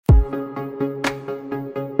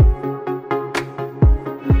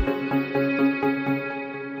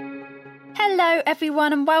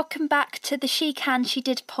everyone, and welcome back to the She Can, She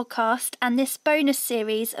Did podcast and this bonus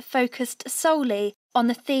series focused solely on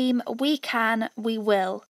the theme We Can, We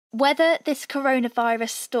Will. Weather this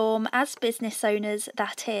coronavirus storm as business owners,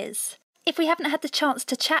 that is. If we haven't had the chance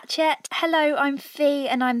to chat yet, hello, I'm Fee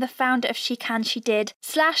and I'm the founder of She Can, She Did,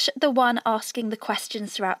 / the one asking the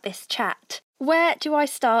questions throughout this chat. Where do I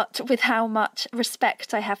start with how much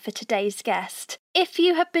respect I have for today's guest? If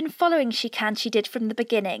you have been following She Can, She Did from the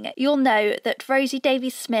beginning, you'll know that Rosie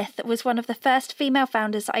Davies-Smith was one of the first female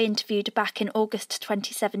founders I interviewed back in August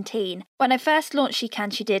 2017, when I first launched She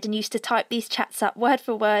Can, She Did and used to type these chats up word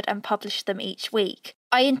for word and publish them each week.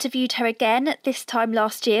 I interviewed her again this time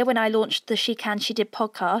last year when I launched the She Can, She Did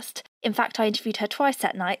podcast. In fact, I interviewed her twice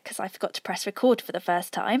that night because I forgot to press record for the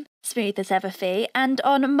first time. Smooth as ever, Fee. And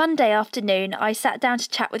on Monday afternoon, I sat down to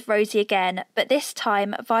chat with Rosie again, but this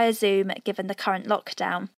time via Zoom, given the current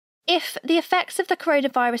lockdown. If the effects of the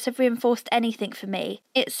coronavirus have reinforced anything for me,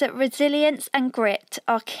 it's that resilience and grit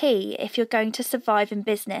are key if you're going to survive in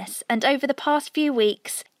business. And over the past few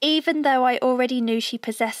weeks, even though I already knew she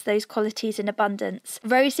possessed those qualities in abundance,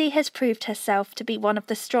 Rosie has proved herself to be one of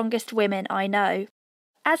the strongest women I know.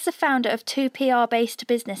 As the founder of two PR-based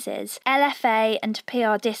businesses, LFA and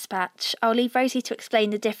PR Dispatch, I'll leave Rosie to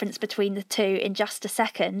explain the difference between the two in just a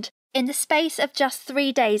second. In the space of just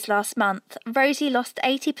 3 days last month, Rosie lost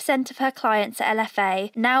 80% of her clients at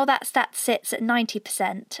LFA. Now that stat sits at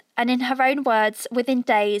 90%, and in her own words, within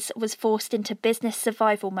days was forced into business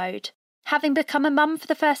survival mode. Having become a mum for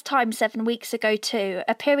the first time 7 weeks ago too,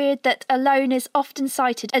 a period that alone is often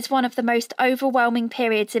cited as one of the most overwhelming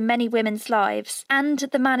periods in many women's lives, and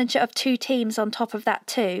the manager of 2 teams on top of that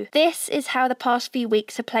too. This is how the past few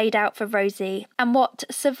weeks have played out for Rosie, and what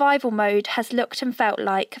survival mode has looked and felt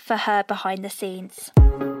like for her behind the scenes.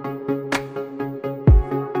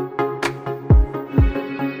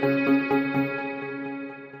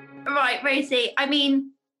 Right, Rosie,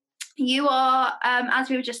 you are, as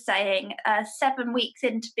we were just saying, 7 weeks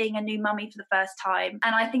into being a new mummy for the first time.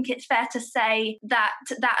 And I think it's fair to say that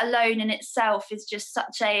alone in itself is just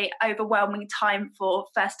such a overwhelming time for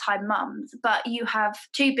first-time mums. But you have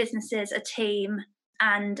 2 businesses, a team,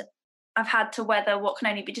 and I've had to weather what can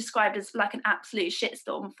only be described as like an absolute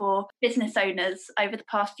shitstorm for business owners over the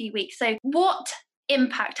past few weeks. So what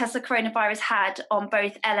impact has the coronavirus had on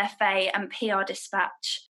both LFA and PR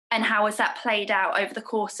Dispatch? And how has that played out over the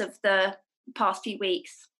course of the past few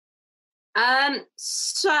weeks?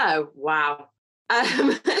 So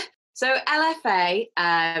LFA,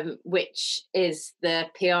 which is the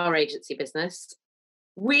PR agency business,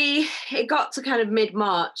 it got to kind of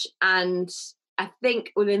mid-March, and I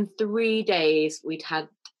think within 3 days we'd had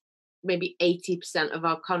maybe 80% of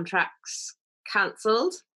our contracts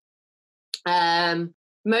cancelled.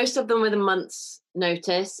 Most of them with a month's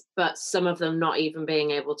notice, but some of them not even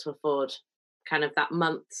being able to afford kind of that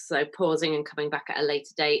month, so pausing and coming back at a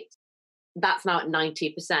later date. That's now at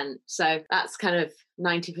 90%. So that's kind of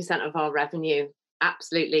 90% of our revenue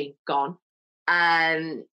absolutely gone.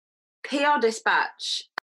 PR Dispatch,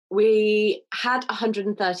 we had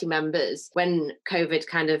 130 members when COVID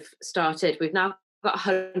kind of started. We've now got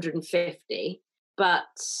 150, but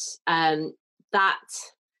that...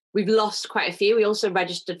 we've lost quite a few. We also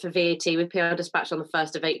registered for VAT with PR Dispatch on the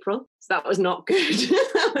 1st of April. So that was not good.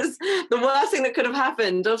 That was the worst thing that could have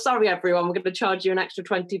happened. Oh, sorry, everyone, we're going to charge you an extra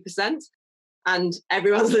 20%. And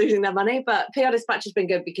everyone's losing their money. But PR Dispatch has been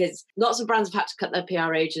good because lots of brands have had to cut their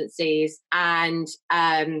PR agencies. And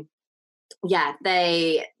they've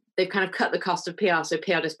kind of cut the cost of PR. So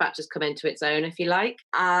PR Dispatch has come into its own, if you like.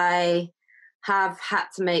 I have had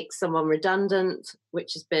to make someone redundant,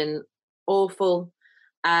 which has been awful.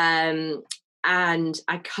 And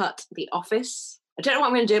I cut the office. I don't know what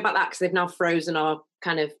I'm going to do about that because they've now frozen our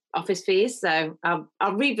kind of office fees. So I'll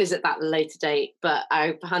revisit that at a later date, but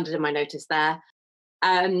I've handed in my notice there.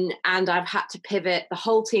 And I've had to pivot the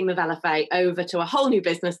whole team of LFA over to a whole new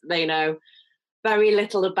business that they know very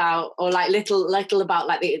little about, or like little about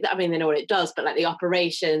like they know what it does, but like the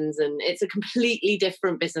operations, and it's a completely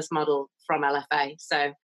different business model from LFA.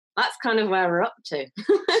 So that's kind of where we're up to.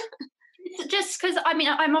 Just because,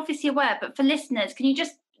 I'm obviously aware, but for listeners, can you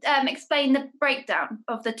just explain the breakdown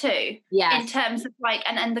of the two? Yes. In terms of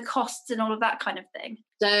and the costs and all of that kind of thing?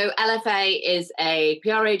 So LFA is a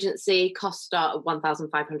PR agency, costs start at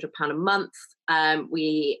 £1,500 a month.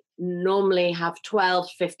 We normally have 12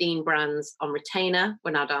 to 15 brands on retainer.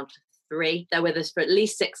 We're now down to 3. They're with us for at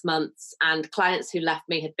least 6 months, and clients who left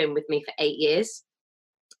me had been with me for 8 years.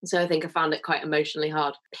 So I think I found it quite emotionally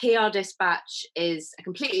hard. PR Dispatch is a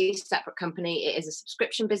completely separate company. It is a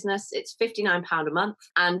subscription business. It's £59 a month,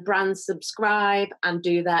 and brands subscribe and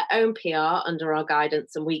do their own PR under our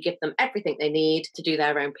guidance, and we give them everything they need to do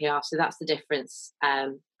their own PR. So that's the difference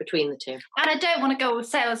between the two. And I don't want to go with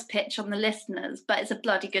sales pitch on the listeners, but it's a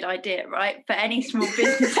bloody good idea, right? For any small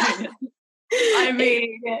business owner. I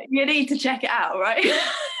mean, you need to check it out, right?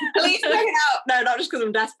 Please check it out. No, not just because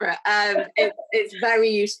I'm desperate. It's very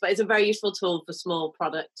useful. It's a very useful tool for small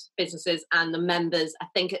product businesses, and the members, I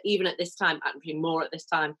think even at this time, actually more at this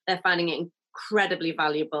time, they're finding it incredibly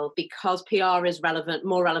valuable because PR is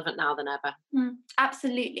more relevant now than ever.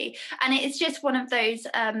 Absolutely. And it's just one of those,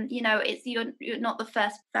 it's you're not the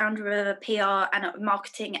first founder of a PR and a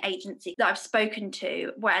marketing agency that I've spoken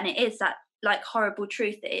to, and it is that like horrible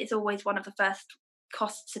truth that it's always one of the first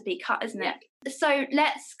costs to be cut, isn't it? So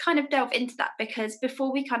let's kind of delve into that, because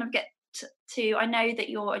before we kind of get to I know that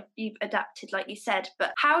you've adapted, like you said,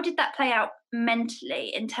 but how did that play out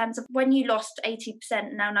mentally in terms of when you lost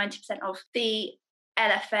 80%, now 90% of the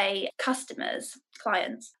LFA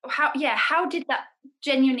clients? How did that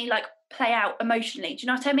genuinely like play out emotionally? Do you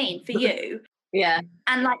know what I mean, for you? Yeah.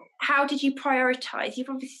 And like, how did you prioritize? You've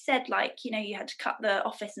obviously said like, you had to cut the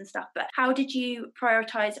office and stuff, but how did you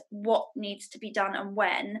prioritize what needs to be done and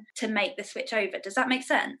when to make the switch over? Does that make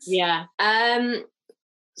sense? Yeah.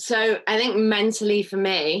 So I think mentally for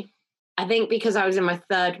me, I think because I was in my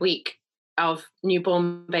third week of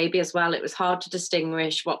newborn baby as well, it was hard to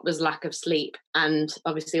distinguish what was lack of sleep and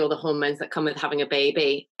obviously all the hormones that come with having a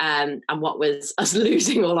baby, and what was us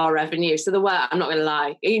losing all our revenue. So there were, I'm not going to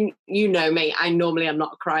lie, you know me, I normally am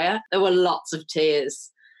not a crier. There were lots of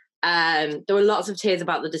tears. There were lots of tears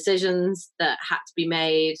about the decisions that had to be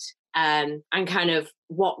made, and kind of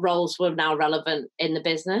what roles were now relevant in the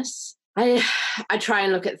business. I try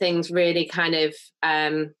and look at things really kind of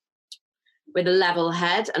with a level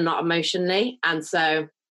head and not emotionally. And so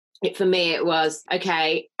for me, it was,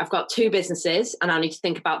 okay, I've got two businesses and I need to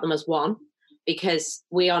think about them as one, because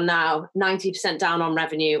we are now 90% down on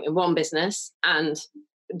revenue in one business and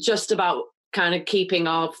just about kind of keeping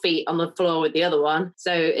our feet on the floor with the other one.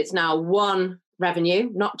 So it's now one revenue,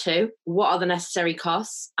 not two. What are the necessary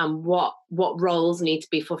costs and what roles need to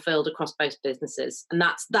be fulfilled across both businesses? And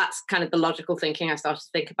that's kind of the logical thinking I started to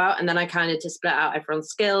think about. And then I kind of to split out everyone's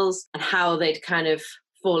skills and how they'd kind of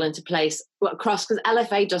fall into place across, because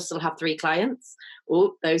LFA does still have 3 clients.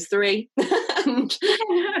 Oh, those 3. And,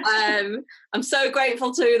 I'm so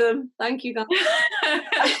grateful to them. Thank you, guys.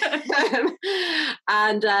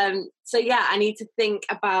 So yeah, I need to think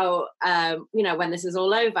about, when this is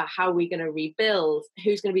all over, how are we going to rebuild?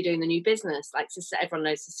 Who's going to be doing the new business? Like, everyone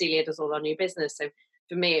knows Cecilia does all our new business. So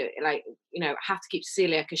for me, I have to keep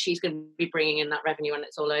Cecilia because she's going to be bringing in that revenue when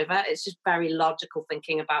it's all over. It's just very logical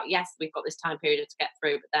thinking about, yes, we've got this time period to get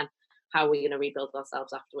through, but then how are we going to rebuild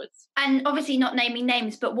ourselves afterwards? And obviously not naming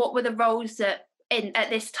names, but what were the roles that at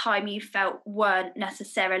this time you felt weren't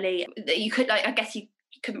necessarily, that you could, I guess you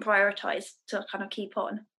couldn't prioritise to kind of keep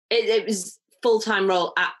on? It was full-time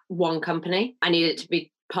role at one company. I needed it to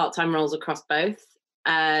be part-time roles across both.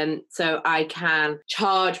 So I can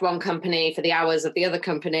charge one company for the hours of the other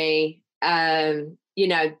company. The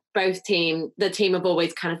team have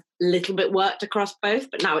always kind of a little bit worked across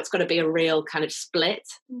both, but now it's got to be a real kind of split.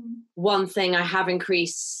 One thing I have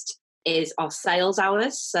increased is our sales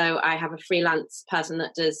hours. So I have a freelance person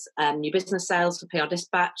that does new business sales for PR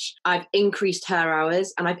Dispatch. I've increased her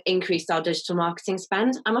hours and I've increased our digital marketing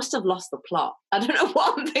spend. I must have lost the plot. I don't know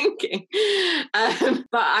what I'm thinking.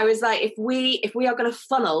 But I was like, if we are going to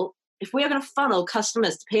funnel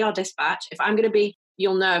customers to PR Dispatch, if I'm going to be,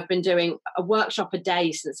 you'll know I've been doing a workshop a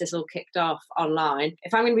day since this all kicked off online.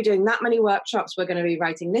 If I'm going to be doing that many workshops, we're going to be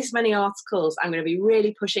writing this many articles, I'm going to be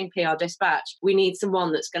really pushing PR Dispatch. We need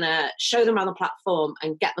someone that's going to show them around the platform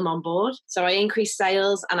and get them on board. So I increased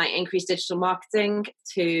sales and I increased digital marketing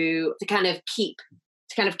to kind of keep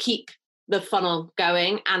the funnel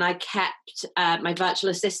going. And I kept my virtual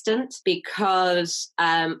assistant because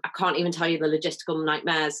I can't even tell you the logistical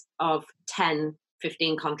nightmares of 10-15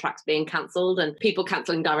 contracts being cancelled and people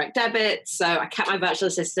cancelling direct debits. So I kept my virtual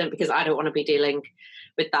assistant because I don't want to be dealing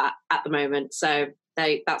with that at the moment. So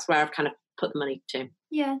that's where I've kind of put the money to.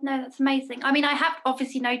 Yeah, no, that's amazing. I mean, I have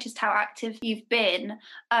obviously noticed how active you've been,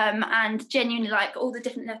 and genuinely like all the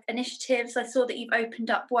different initiatives. I saw that you've opened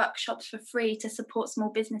up workshops for free to support small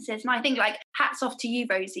businesses. And I think like hats off to you,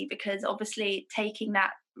 Rosie, because obviously taking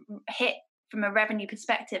that hit from a revenue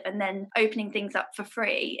perspective and then opening things up for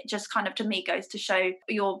free just kind of to me goes to show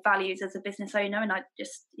your values as a business owner. And I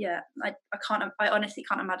honestly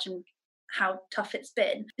can't imagine how tough it's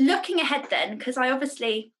been. Looking ahead then, because I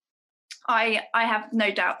have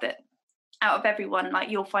no doubt that out of everyone, like,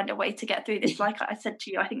 you'll find a way to get through this, like I said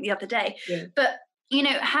to you, I think the other day. Yeah. But, you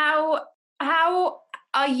know, how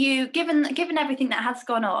are you, given everything that has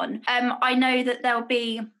gone on, I know that there'll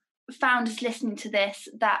be founders listening to this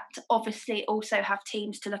that obviously also have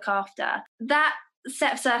teams to look after. That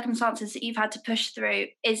set of circumstances that you've had to push through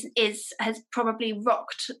has probably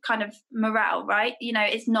rocked kind of morale, right? You know,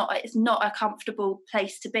 it's not a comfortable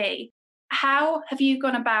place to be. How have you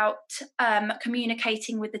gone about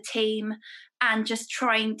communicating with the team and just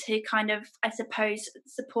trying to kind of, I suppose,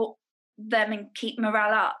 support them and keep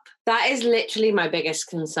morale up? That is literally my biggest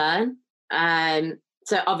concern.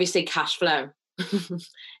 So obviously cash flow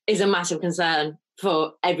is a massive concern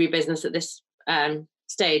for every business at this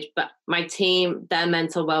stage, but my team, their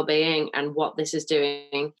mental well-being and what this is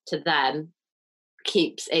doing to them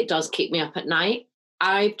does keep me up at night.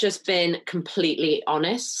 I've just been completely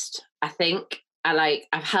honest. I think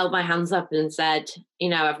I've held my hands up and said, you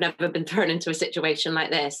know, I've never been thrown into a situation like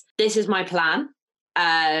this. This is my plan.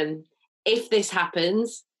 If this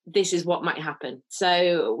happens, this is what might happen.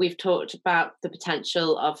 So we've talked about the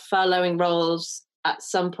potential of furloughing roles at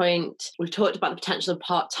some point. We've talked about the potential of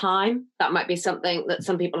part-time. That might be something that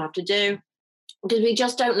some people have to do, because we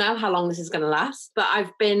just don't know how long this is going to last. But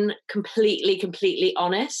I've been completely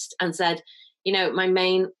honest and said, you know, my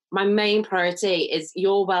main priority is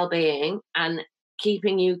your well-being and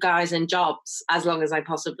keeping you guys in jobs as long as I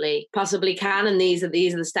possibly can. And these are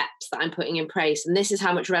the steps that I'm putting in place. And this is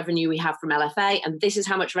how much revenue we have from LFA. And this is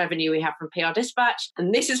how much revenue we have from PR Dispatch.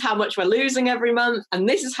 And this is how much we're losing every month. And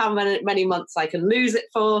this is how many months I can lose it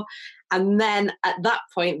for. And then at that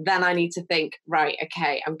point, then I need to think, right,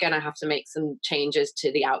 okay, I'm going to have to make some changes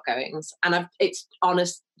to the outgoings. And it's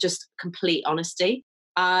honest, just complete honesty.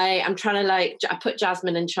 I am trying to I put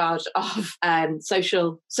Jasmine in charge of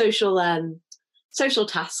social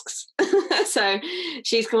tasks. So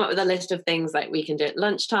she's come up with a list of things like we can do at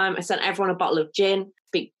lunchtime. I sent everyone a bottle of gin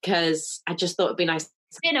because I just thought it'd be nice.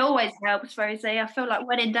 Gin always helps, Rosie. I feel like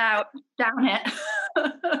when in doubt, down it.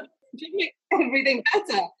 Everything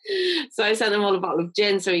better. So I sent them all a bottle of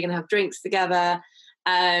gin so we can have drinks together.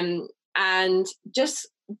 And just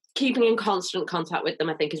keeping in constant contact with them,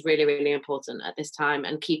 I think, is really, really important at this time,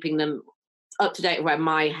 and keeping them up to date where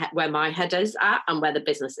my head is at and where the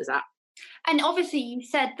business is at. And obviously you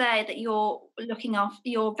said there that you're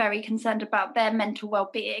very concerned about their mental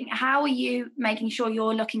well-being. How are you making sure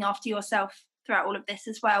you're looking after yourself throughout all of this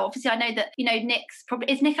as well? Obviously I know that, you know,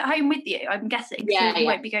 is Nick at home with you, I'm guessing? Yeah, he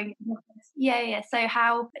won't be going to the office. Yeah. So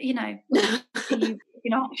how, you know, are you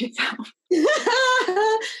looking after yourself?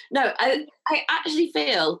 No, I actually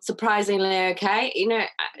feel surprisingly okay. You know,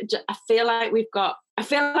 I feel like we're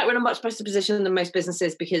in a much better position than most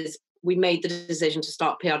businesses because we made the decision to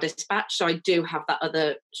start PR Dispatch. So I do have that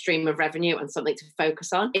other stream of revenue and something to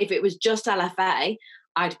focus on. If it was just LFA,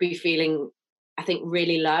 I'd be feeling, I think,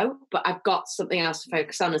 really low, but I've got something else to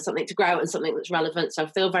focus on and something to grow and something that's relevant. So I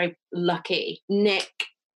feel very lucky. Nick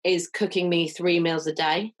is cooking me 3 meals a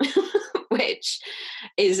day, which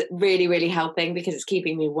is really, really helping because it's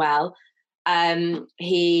keeping me well.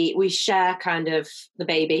 We share kind of the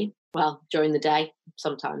baby. Well, during the day,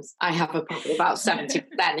 sometimes I have probably about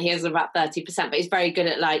 70%. He has about 30%, but he's very good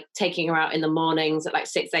at taking her out in the mornings at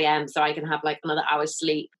 6 a.m. so I can have another hour's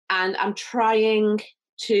sleep. And I'm trying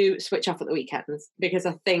to switch off at the weekends because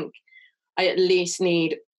I think I at least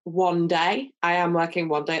need one day. I am working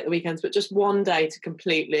one day at the weekends, but just one day to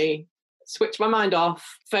completely switch my mind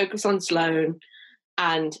off, focus on Sloan,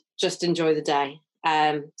 and just enjoy the day.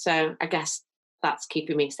 So I guess that's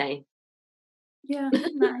keeping me sane. Yeah,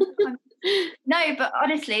 no, but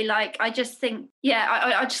honestly, I just think,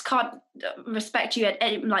 I just can't respect you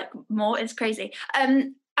any more. It's crazy.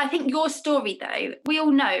 I think your story, though, we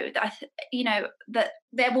all know that that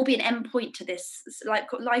there will be an end point to this.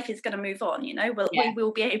 Life is going to move on. You know, we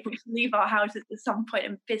will be able to leave our houses at some point,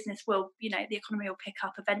 and business will, the economy will pick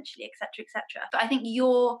up eventually, etc., etc. But I think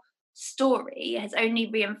your story has only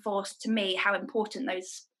reinforced to me how important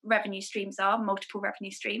those revenue streams are, multiple revenue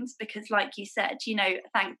streams, because like you said,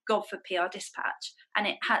 thank God for PR Dispatch, and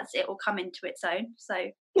it will come into its own. So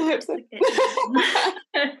I hope so.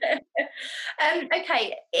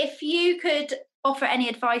 Okay, if you could offer any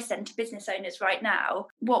advice then to business owners right now,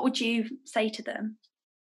 what would you say to them?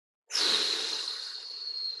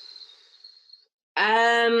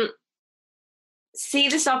 See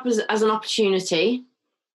this up as an opportunity,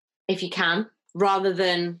 if you can, rather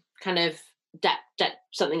than kind of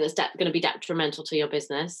something that's going to be detrimental to your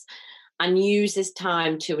business, and use this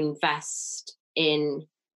time to invest in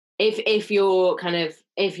if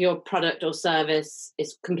your product or service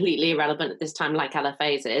is completely irrelevant at this time, like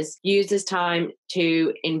LFAs is, use this time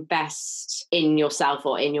to invest in yourself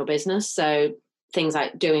or in your business. So things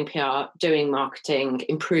like doing PR, doing marketing,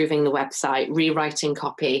 improving the website, rewriting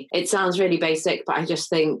copy. It sounds really basic, but I just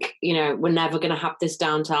think, we're never going to have this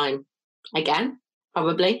downtime again,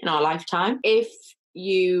 probably in our lifetime. If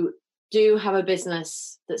you do have a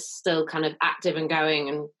business that's still kind of active and going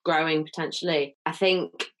and growing potentially, I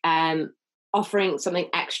think offering something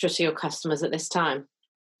extra to your customers at this time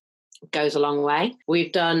goes a long way.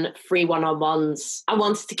 We've done free one-on-ones. I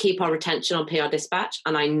wanted to keep our retention on PR Dispatch,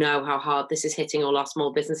 and I know how hard this is hitting all our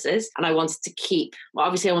small businesses. And I wanted to keep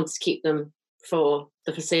them for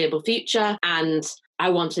the foreseeable future, and I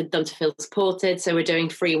wanted them to feel supported. So we're doing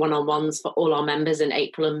free one-on-ones for all our members in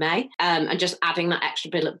April and May. And just adding that extra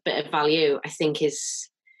bit of value, I think is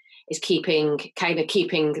keeping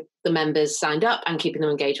the members signed up and keeping them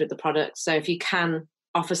engaged with the product. So if you can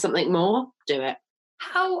offer something more, do it.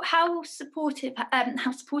 How supportive,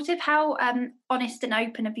 how honest and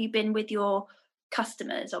open have you been with your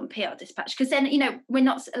customers on PR Dispatch? Because then, we're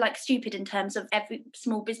not like stupid in terms of every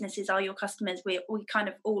small businesses are your customers. We kind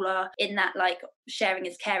of all are in that, like, sharing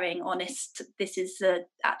is caring, honest, this is the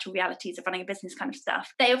actual realities of running a business kind of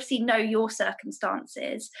stuff. They obviously know your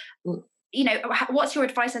circumstances. What's your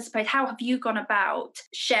advice, I suppose? How have you gone about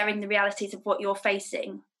sharing the realities of what you're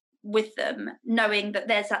facing with them, knowing that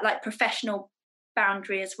there's that like professional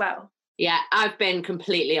boundary as well? Yeah, I've been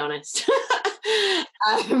completely honest.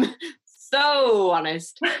 So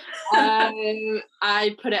honest.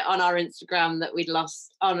 I put it on our Instagram that we'd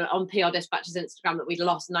lost, on PR Dispatch's Instagram, that we'd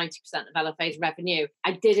lost 90% of LFA's revenue.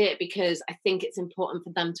 I did it because I think it's important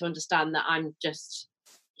for them to understand that I'm just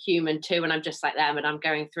human too, and I'm just like them, and I'm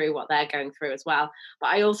going through what they're going through as well. But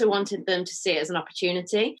I also wanted them to see it as an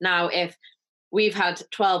opportunity. Now, if we've had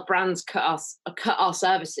 12 brands cut our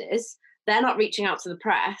services, they're not reaching out to the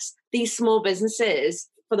press. These small businesses,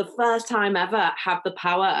 for the first time ever, have the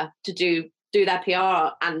power to do their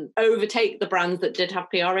PR and overtake the brands that did have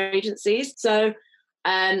PR agencies. So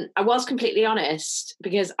I was completely honest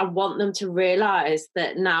because I want them to realise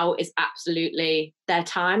that now is absolutely their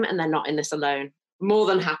time and they're not in this alone. More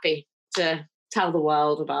than happy to tell the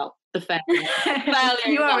world about the fair.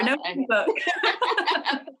 You are an open book.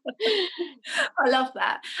 I love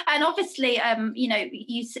that. And obviously,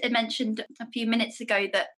 you mentioned a few minutes ago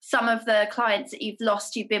that some of the clients that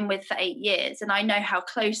you've been with for 8 years, and I know how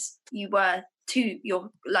close you were to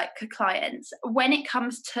your clients. When it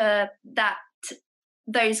comes to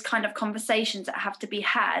those kind of conversations that have to be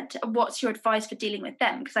had, what's your advice for dealing with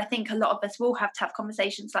them? Because I think a lot of us will have to have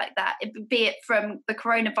conversations like that, be it from the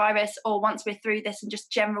coronavirus or once we're through this and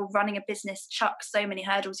just general running a business chucks so many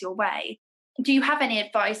hurdles your way. Do you have any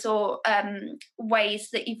advice or ways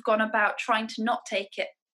that you've gone about trying to not take it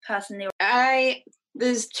personally?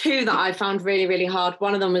 There's two that I found really, really hard.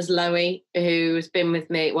 One of them was Loie, who's been with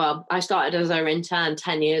me. Well, I started as her intern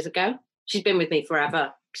 10 years ago. She's been with me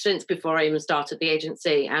forever, since before I even started the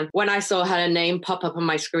agency. And when I saw her name pop up on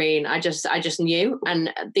my screen, I just knew.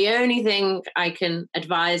 And the only thing I can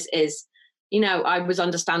advise is, I was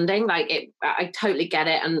understanding, I totally get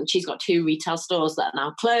it. And she's got 2 retail stores that are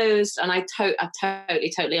now closed. And I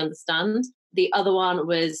totally understand. The other one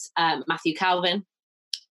was Matthew Calvin,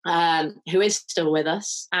 who is still with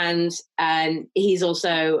us. And he's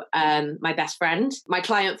also my best friend, my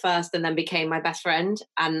client first, and then became my best friend.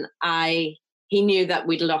 And he knew that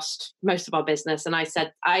we'd lost most of our business. And I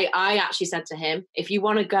actually said to him, if you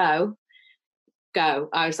want to go.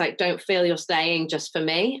 I was like, don't feel you're staying just for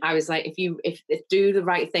me. I was like, if do the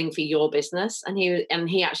right thing for your business. And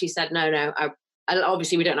he actually said, no,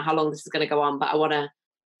 obviously we don't know how long this is going to go on, but I want to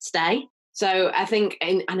stay. So I think,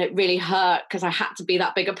 and it really hurt because I had to be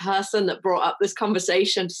that bigger person that brought up this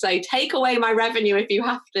conversation to say, take away my revenue if you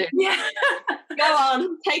have to. Yeah. Go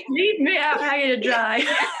on, leave me out hanging to dry.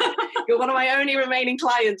 You're one of my only remaining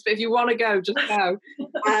clients, but if you want to go, just go.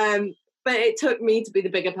 But it took me to be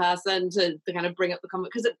the bigger person to kind of bring up the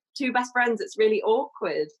comment, because 2 best friends, it's really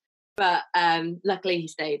awkward. But luckily he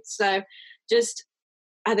stayed. So just,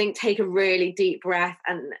 I think, take a really deep breath.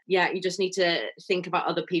 And you just need to think about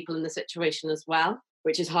other people in the situation as well,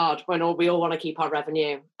 which is hard when we all want to keep our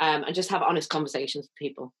revenue, and just have honest conversations with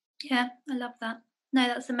people. Yeah, I love that. No,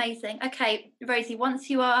 that's amazing. Okay, Rosie, once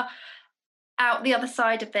you are out the other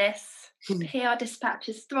side of this, PR Dispatch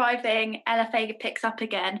is thriving, LFA picks up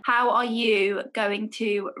again, how are you going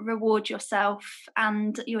to reward yourself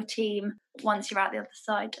and your team once you're out the other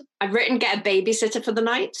side? I've written get a babysitter for the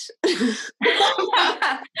night.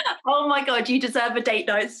 Oh my God, you deserve a date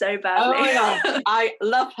night so badly. Oh my God, I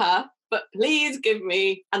love her. but please give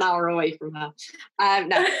me an hour away from her.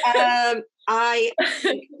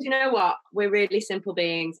 You know what? We're really simple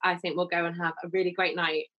beings. I think we'll go and have a really great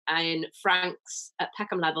night in Frank's at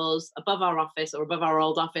Peckham Levels, above our office or above our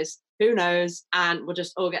old office, who knows? And we'll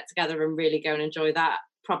just all get together and really go and enjoy that,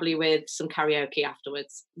 probably with some karaoke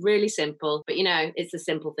afterwards. Really simple, but it's the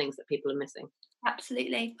simple things that people are missing.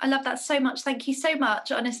 Absolutely. I love that so much. Thank you so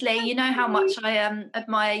much. Honestly, you know how much I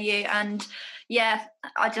admire you, and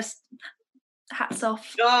I just hats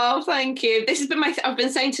off. Oh, thank you. This has been I've been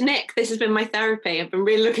saying to Nick, this has been my therapy. I've been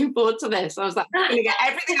really looking forward to this. I was like, I'm going to get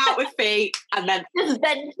everything out with Fee, and then just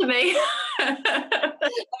vent to me. And then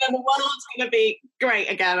the world's going to be great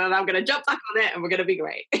again, and I'm going to jump back on it, and we're going to be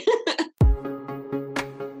great.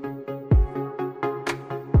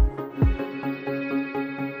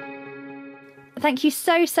 Thank you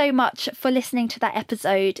so much for listening to that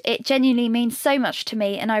episode. It genuinely means so much to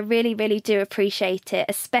me, and I really, really do appreciate it,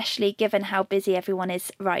 especially given how busy everyone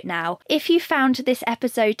is right now. If you found this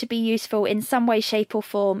episode to be useful in some way, shape or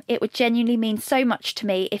form, it would genuinely mean so much to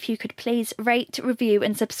me if you could please rate, review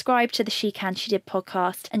and subscribe to the She Can, She Did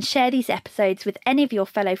podcast, and share these episodes with any of your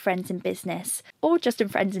fellow friends in business, or just in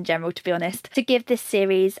friends in general, to be honest, to give this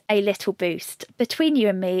series a little boost. Between you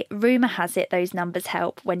and me, rumour has it those numbers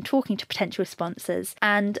help when talking to potential sponsors.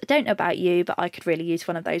 And I don't know about you, but I could really use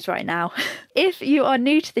one of those right now. If you are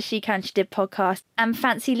new to the She Can, She Did podcast and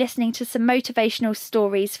fancy listening to some motivational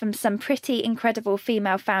stories from some pretty incredible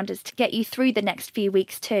female founders to get you through the next few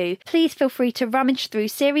weeks too, please feel free to rummage through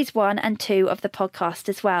series 1 and 2 of the podcast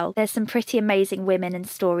as well. There's some pretty amazing women and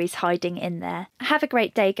stories hiding in there. Have a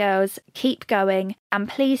great day, girls. Keep going, and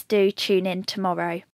please do tune in tomorrow.